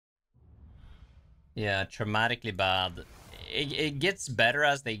Yeah, traumatically bad. It gets better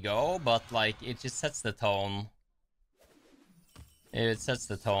as they go, but like it just sets the tone. It sets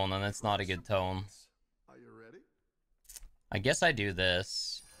the tone, and it's not a good tone. Are you ready? I guess I do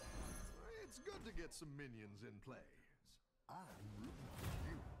this. It's good to get some minions in play. I'm rooting for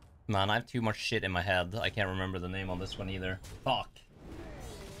you. Man, I have too much shit in my head. I can't remember the name on this one either. Fuck.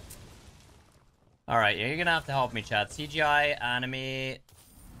 Alright, you're gonna have to help me, chat. CGI, anime,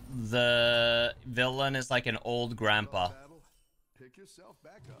 the villain is like an old grandpa. Pick yourself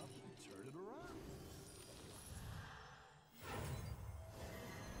back up and turn it around.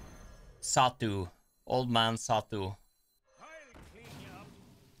 Satu. Old man Satu.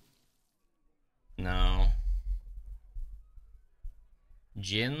 No.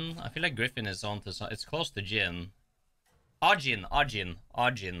 Jin? I feel like Griffin is on to something. It's close to Jin. Ajin.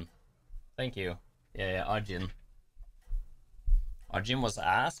 Ajin. Thank you. Yeah, Ajin. Ajin was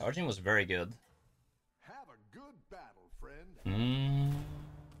ass. Ajin was very good. Have a good battle, friend.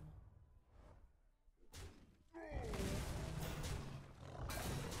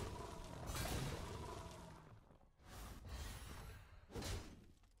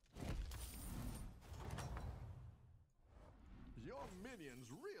 Your minions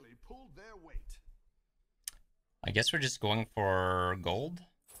really pulled their weight. I guess we're just going for gold.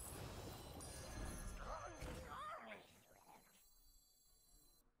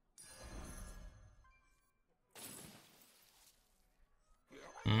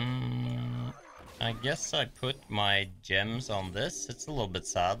 I guess I put my gems on this. It's a little bit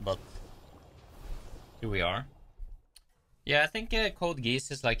sad, but here we are. Yeah, I think Code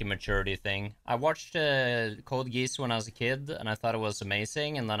Geass is like a maturity thing. I watched Code Geass when I was a kid, and I thought it was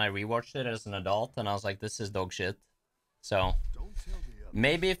amazing, and then I rewatched it as an adult, and I was like, this is dog shit. So,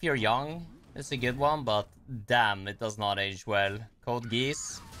 maybe if you're young, it's a good one, but damn, it does not age well. Code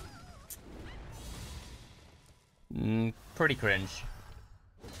Geass. Pretty cringe.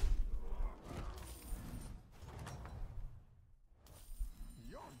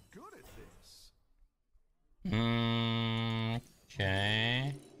 You're good at this.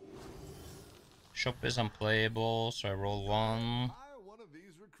 Okay. Shop is unplayable, so I roll one. Hire one of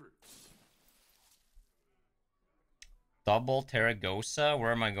these recruits. Double Terragosa?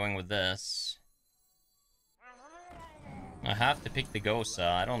 Where am I going with this? I have to pick the Gosa.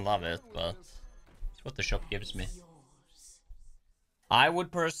 I don't love it, but it's what the shop gives me. I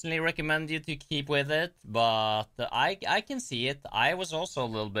would personally recommend you to keep with it, but I can see it. I was also a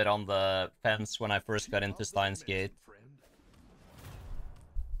little bit on the fence when I first got into Steins Gate.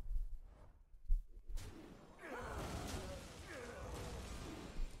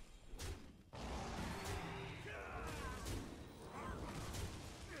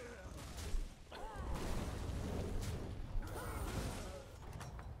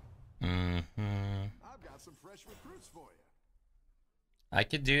 I've got some fresh recruits for you. I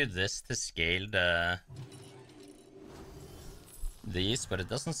could do this to scale these, but it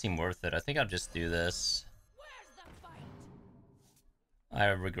doesn't seem worth it. I think I'll just do this. I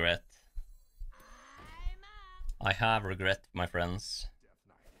regret. I have regret, my friends.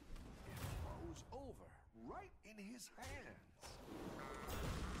 Right in his hands.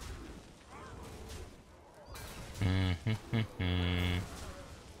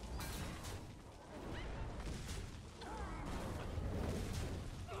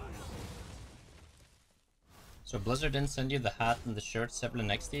 So Blizzard didn't send you the hat and the shirt separately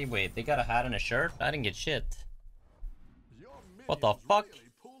next to you? Wait, they got a hat and a shirt? I didn't get shit. What the fuck?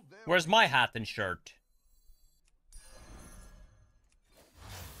 Where's my hat and shirt?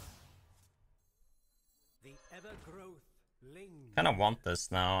 Kinda want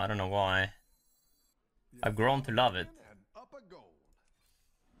this now, I don't know why. I've grown to love it.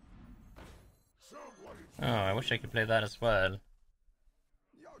 Oh, I wish I could play that as well.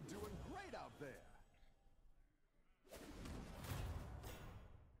 You're doing great out there.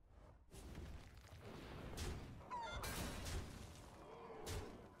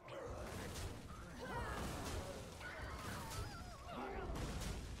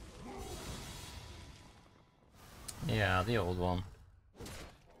 Yeah, the old one.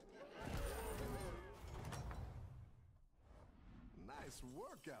 Nice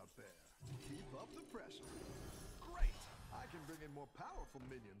work out there. Keep up the pressure. Great. I can bring in more powerful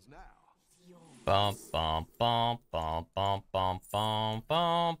minions now. Bum bum bum bum bum bum bum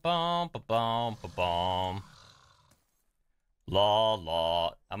bum bum bum bum bum. La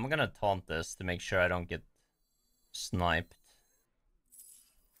la. I'm gonna taunt this to make sure I don't get sniped.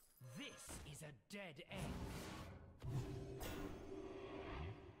 This is a dead end.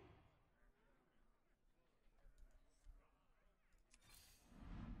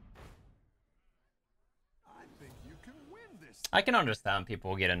 I can understand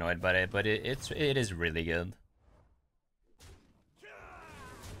people get annoyed by it, but it is really good.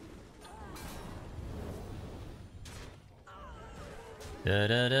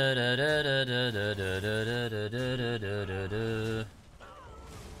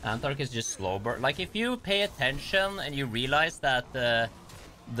 Antark is just slow burn. Like, if you pay attention and you realize that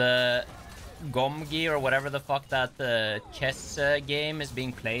the Gomgi or whatever the fuck that chess game is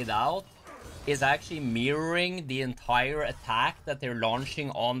being played out is actually mirroring the entire attack that they're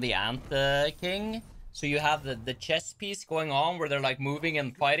launching on the Ant King. So you have the chess piece going on where they're like moving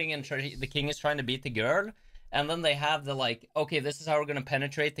and fighting and the king is trying to beat the girl. And then they have the like, okay, this is how we're gonna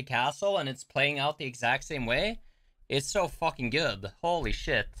penetrate the castle, and it's playing out the exact same way. It's so fucking good. Holy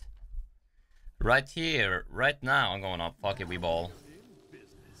shit. Right here, right now, I'm going up. Fuck it, we ball.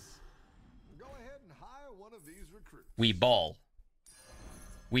 Go ahead and hire one of these recruits. We ball.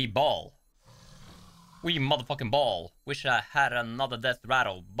 We ball. We motherfucking ball. Wish I had another death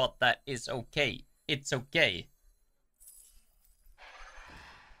rattle, but that is okay. It's okay.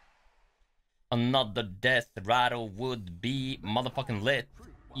 Another death rattle would be motherfucking lit.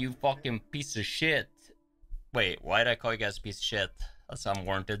 You fucking piece of shit. Wait, why did I call you guys a piece of shit? That's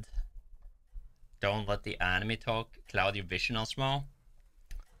unwarranted. Don't let the anime talk cloud your vision, Asmo.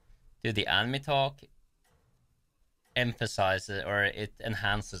 Dude, the anime talk emphasizes, or it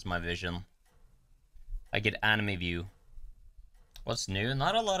enhances my vision. I get anime view. What's new?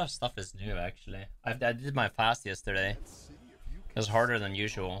 Not a lot of stuff is new, actually. I did my fast yesterday. It was harder than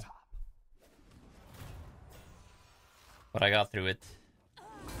usual, but I got through it.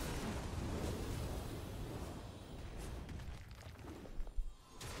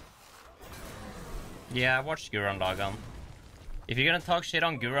 Yeah, I watched Gurren Lagann. If you're gonna talk shit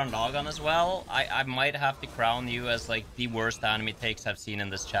on Gurren Lagann as well, I might have to crown you as like the worst anime takes I've seen in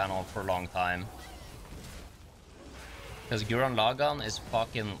this channel for a long time. Because Gurren Lagann is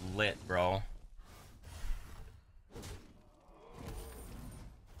fucking lit, bro.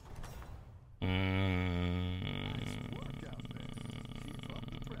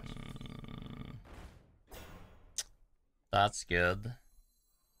 That's good.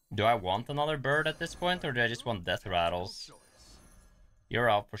 Do I want another bird at this point, or do I just want death rattles? You're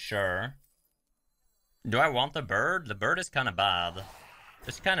out for sure. Do I want a bird? The bird is kind of bad.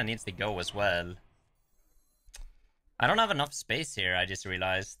 This kind of needs to go as well. I don't have enough space here, I just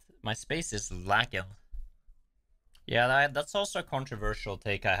realized. My space is lacking. Yeah, that's also a controversial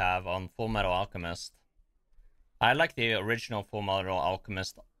take I have on Full Metal Alchemist. I like the original Full Metal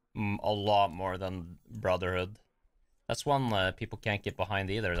Alchemist a lot more than Brotherhood. That's one people can't get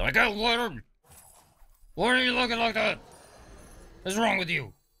behind either. They're like, oh, what are you looking like that? What's wrong with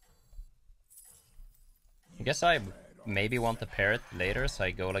you? I guess I maybe want to pair it later, so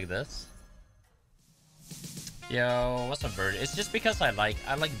I go like this. Yo, what's up, bird? It's just because I like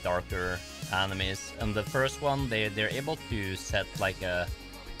darker animes, and the first one they're able to set like a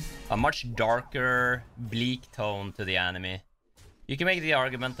much darker, bleak tone to the anime. You can make the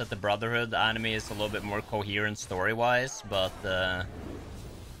argument that the Brotherhood anime is a little bit more coherent story-wise, but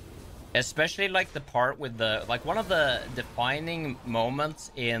especially like the part with the one of the defining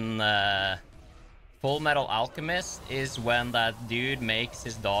moments in Full Metal Alchemist is when that dude makes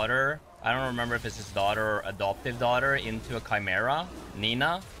his daughter, I don't remember if it's his daughter or adoptive daughter, into a chimera,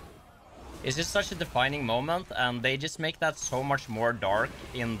 Nina. It's just such a defining moment, and they just make that so much more dark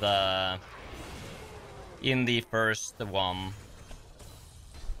in the first one.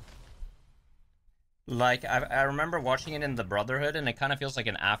 Like, I remember watching it in the Brotherhood, and it kind of feels like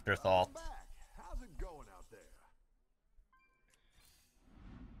an afterthought. How's it going out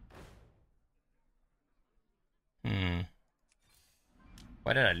there?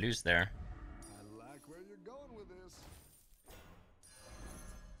 Why did I lose there? I like where you're going with this.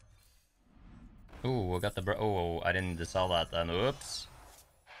 Ooh, I got the oh, I didn't need to sell that then. Oops.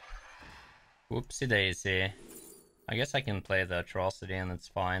 Whoopsie daisy. I guess I can play the atrocity and it's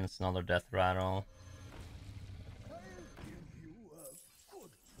fine. It's another death rattle.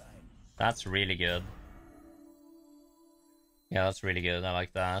 That's really good. Yeah, that's really good. I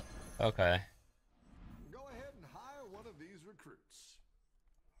like that. Okay. Go ahead and hire one of these recruits.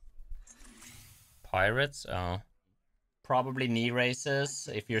 Pirates? Oh. Probably knee races.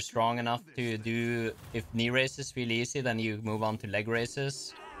 If you're strong enough to do... If knee races feel easy, then you move on to leg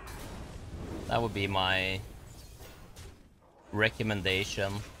races. That would be my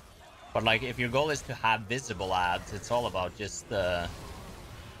recommendation. But like, if your goal is to have visible ads, it's all about just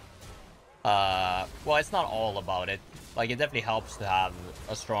well, it's not all about it. Like, it definitely helps to have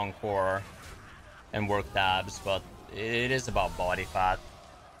a strong core and work abs, but it is about body fat,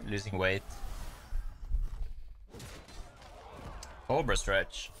 losing weight. Cobra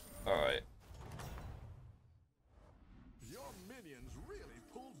stretch. Alright. Your minions really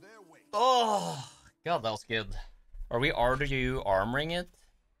pulled their weight. Oh, God, that was good. Are we armoring it?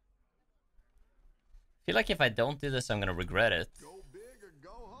 I feel like if I don't do this, I'm gonna regret it. Go big or go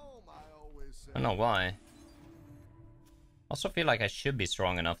home, I always say. I don't know why. Also feel like I should be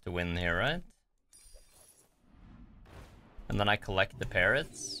strong enough to win here, right? And then I collect the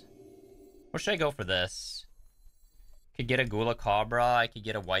parrots. Or should I go for this? Could get a Gula Cobra, I could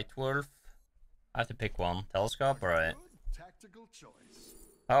get a White Wolf. I have to pick one. Telescope? Alright. Tactical choice.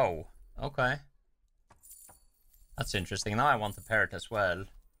 Oh, okay. That's interesting. Now I want the parrot as well.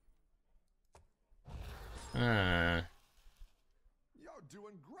 You're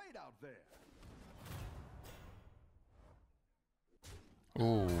doing great out there.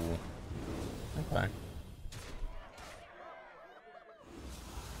 Ooh. Okay.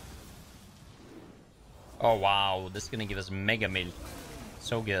 Oh wow, this is gonna give us mega milk.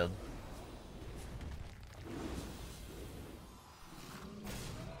 So good.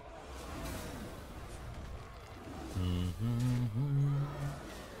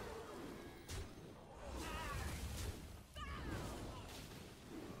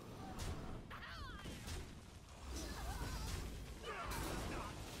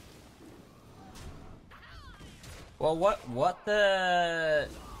 Well, what the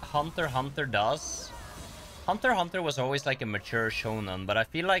Hunter x Hunter does? Hunter x Hunter was always like a mature shonen, but I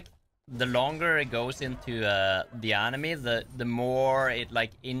feel like the longer it goes into the anime, the more it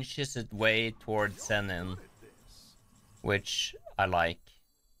like inches its way towards seinen, which I like.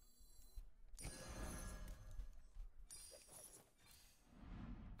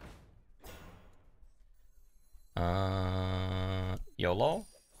 YOLO?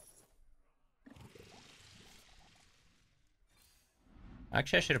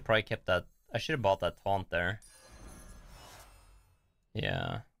 Actually, I should have probably kept that. I should have bought that taunt there.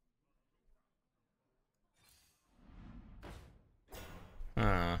 Yeah.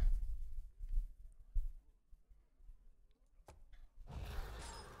 Huh.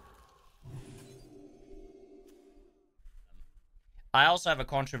 I also have a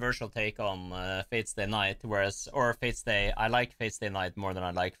controversial take on Fate's Day Night, or Fate's Day. I like Fate's Day Night more than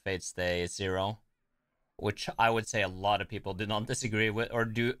I like Fate's Day Zero, which I would say a lot of people do not disagree with, or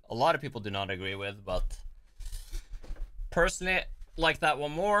a lot of people do not agree with, but personally like that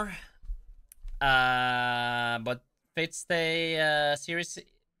one more. But Fate's Day series,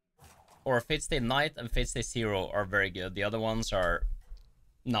 or Fate's Day Night and Fate's Day Zero are very good. The other ones are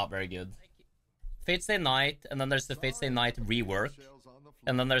not very good. Fate's Day Night, and then there's the Fate's Day Night rework,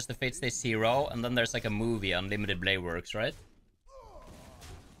 and then there's the Fate's Day Zero, and then there's like a movie, Unlimited Blade Works, right?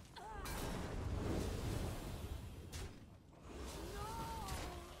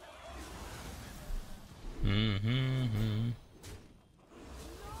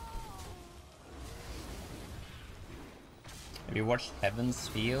 Have you watched Heaven's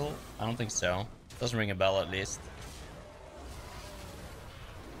Feel? I don't think so. Doesn't ring a bell at least.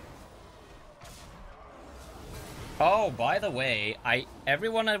 Oh, by the way,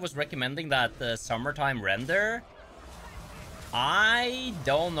 everyone that was recommending that summertime render, I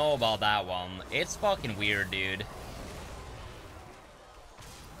don't know about that one. It's fucking weird, dude.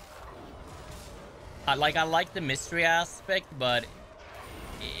 I like the mystery aspect, but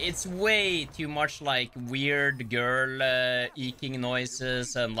it's way too much like weird girl eking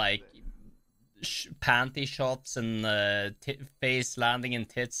noises and like panty shots and face landing in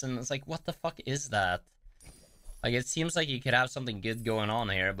tits, and it's like, what the fuck is that? Like, it seems like you could have something good going on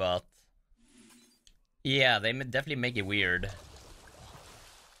here, but yeah, they definitely make it weird.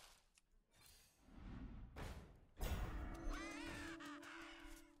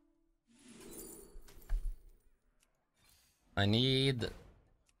 I need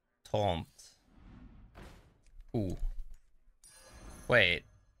taunt. Ooh. Wait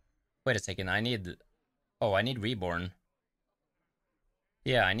a second. I need reborn.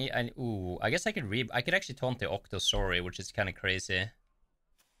 Yeah, ooh, I guess I could actually taunt the Octosauri, which is kind of crazy.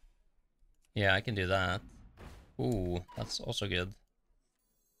 Yeah, I can do that. Ooh, that's also good.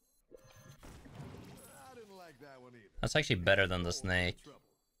 I didn't like that one either. That's actually better than the snake. I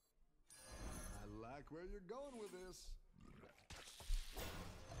like where you're going with this.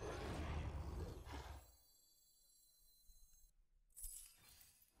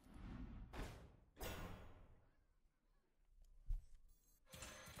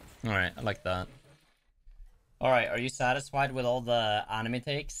 Alright, I like that. Alright, are you satisfied with all the anime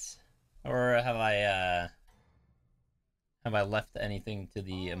takes? Or have I left anything to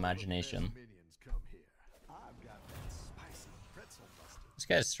the imagination? This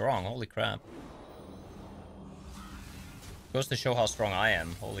guy is strong, holy crap. Goes to show how strong I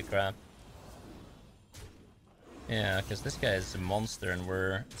am. Holy crap. Yeah, because this guy is a monster, and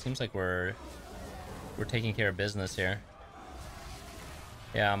it seems like we're taking care of business here.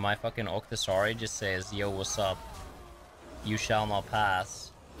 Yeah, my fucking Octosari just says, yo, what's up? You shall not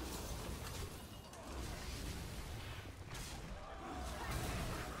pass.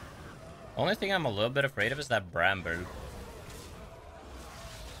 Only thing I'm a little bit afraid of is that Bramble.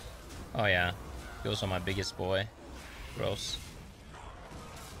 Oh yeah, goes on my biggest boy. Gross.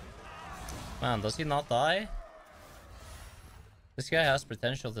 Man, does he not die? This guy has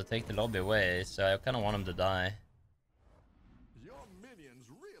potential to take the lobby away, so I kind of want him to die. Your minions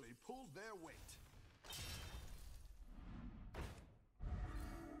really pulled their weight.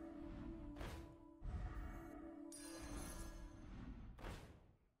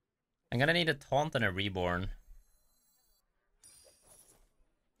 I'm gonna need a taunt and a reborn.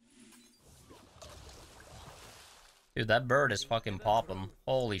 Dude, that bird is fucking poppin'.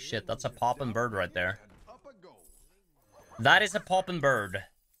 Holy shit, that's a poppin' bird right there. That is a poppin' bird.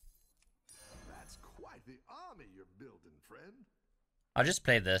 That's quite the army you're building, friend. I'll just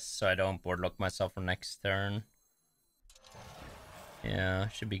play this so I don't boardlock myself for next turn. Yeah,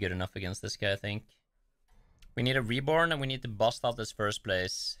 should be good enough against this guy, I think. We need a reborn and we need to bust out this first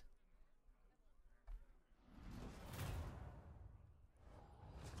place.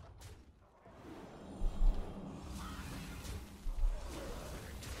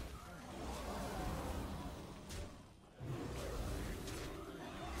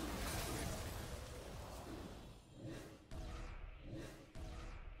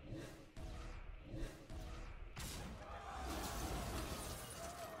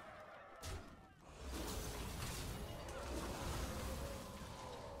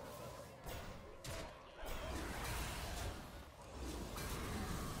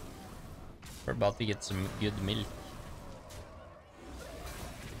 We're about to get some good milk.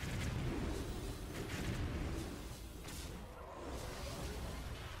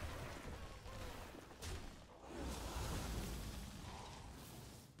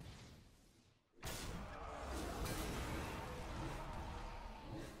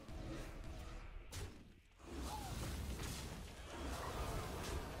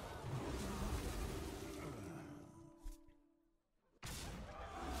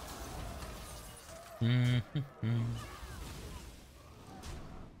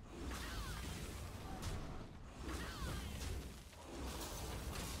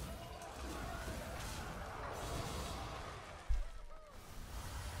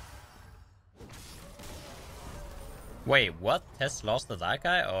 Wait, what? Test lost to that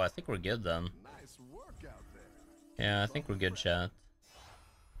guy? Oh, I think we're good then. Nice work out there. Yeah, I think we're good, chat.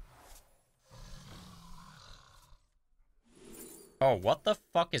 Oh, what the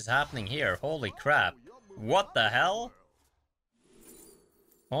fuck is happening here? Holy crap. What the hell?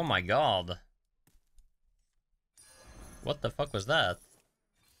 Oh my god. What the fuck was that?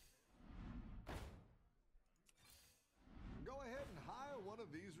 Go ahead and hire one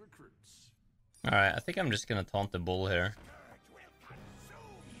of these recruits. Alright, I think I'm just gonna taunt the bull here.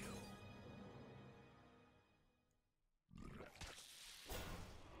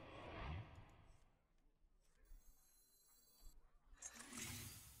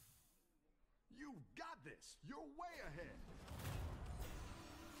 You got this. You're way ahead.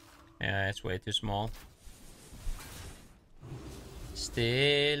 Yeah, it's way too small.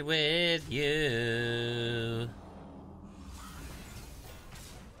 Still with you.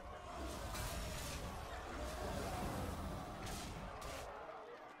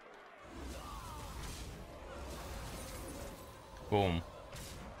 Boom.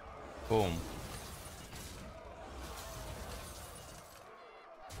 Boom.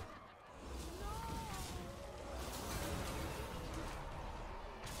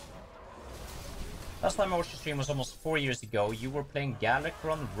 Last time I watched your stream was almost 4 years ago. You were playing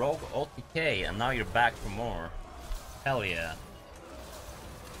Galacron Rogue OTK, and now you're back for more. Hell yeah.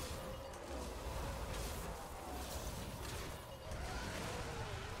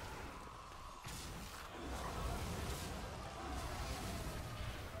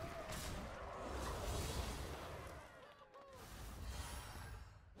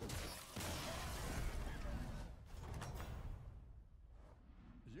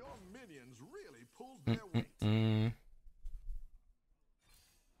 Your minions really pulled their weight.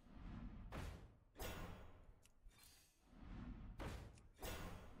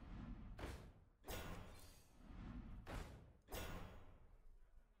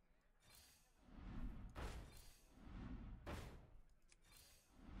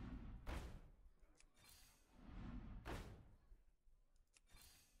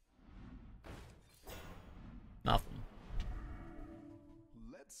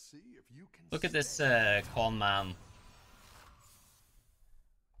 see if you can Look at this stay. con man.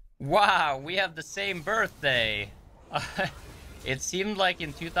 Wow, we have the same birthday. It seemed like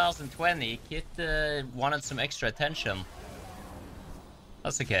in 2020, Kit wanted some extra attention.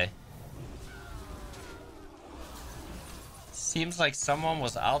 That's okay. Seems like someone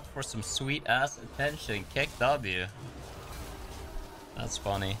was out for some sweet ass attention. Kick W. That's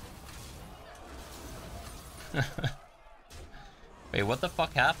funny. Wait, what the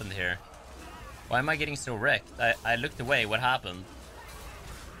fuck happened here? Why am I getting so wrecked? I looked away. What happened?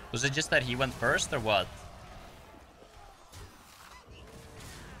 Was it just that he went first or what?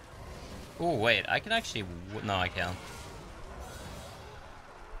 Oh, wait. I can actually... No, I can't.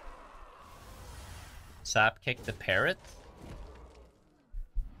 Sap kicked the parrot?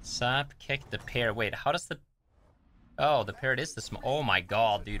 Sap kicked the parrot. Wait, how does the... Oh, the parrot is the small... Oh my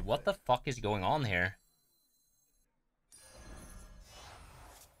god, dude. What the fuck is going on here?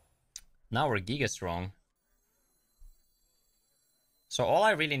 Now we're giga strong. So all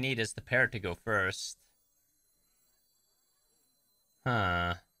I really need is the parrot to go first.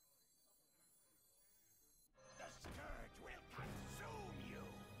 Huh.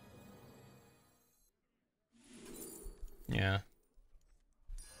 Yeah.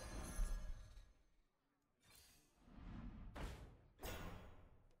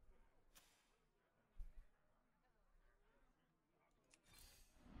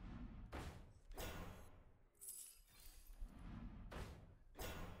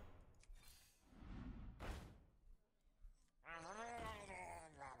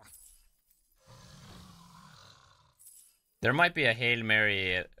 There might be a Hail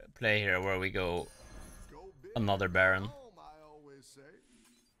Mary play here where we go another Baron.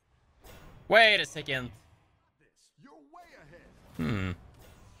 Wait a second. Hmm.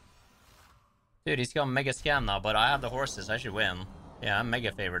 Dude, he's got mega scam now, but I have the horses. I should win. Yeah, I'm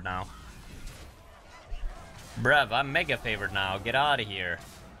mega favored now. Bruv, I'm mega favored now. Get out of here.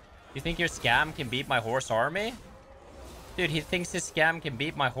 You think your scam can beat my horse army? Dude, he thinks his scam can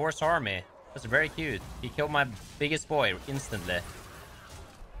beat my horse army. That's very cute. He killed my biggest boy instantly.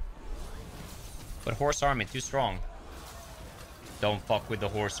 But horse army, too strong. Don't fuck with the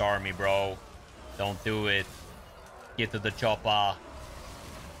horse army, bro. Don't do it. Get to the chopper.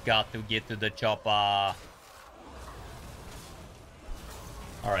 Got to get to the chopper.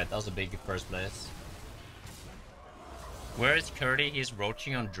 Alright, that was a big first place. Where is Curdy? He's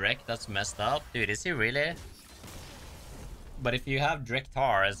roaching on Drek. That's messed up. Dude, is he really? But if you have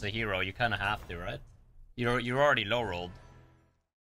Drektar as a hero, you kind of have to, right? You're already low rolled.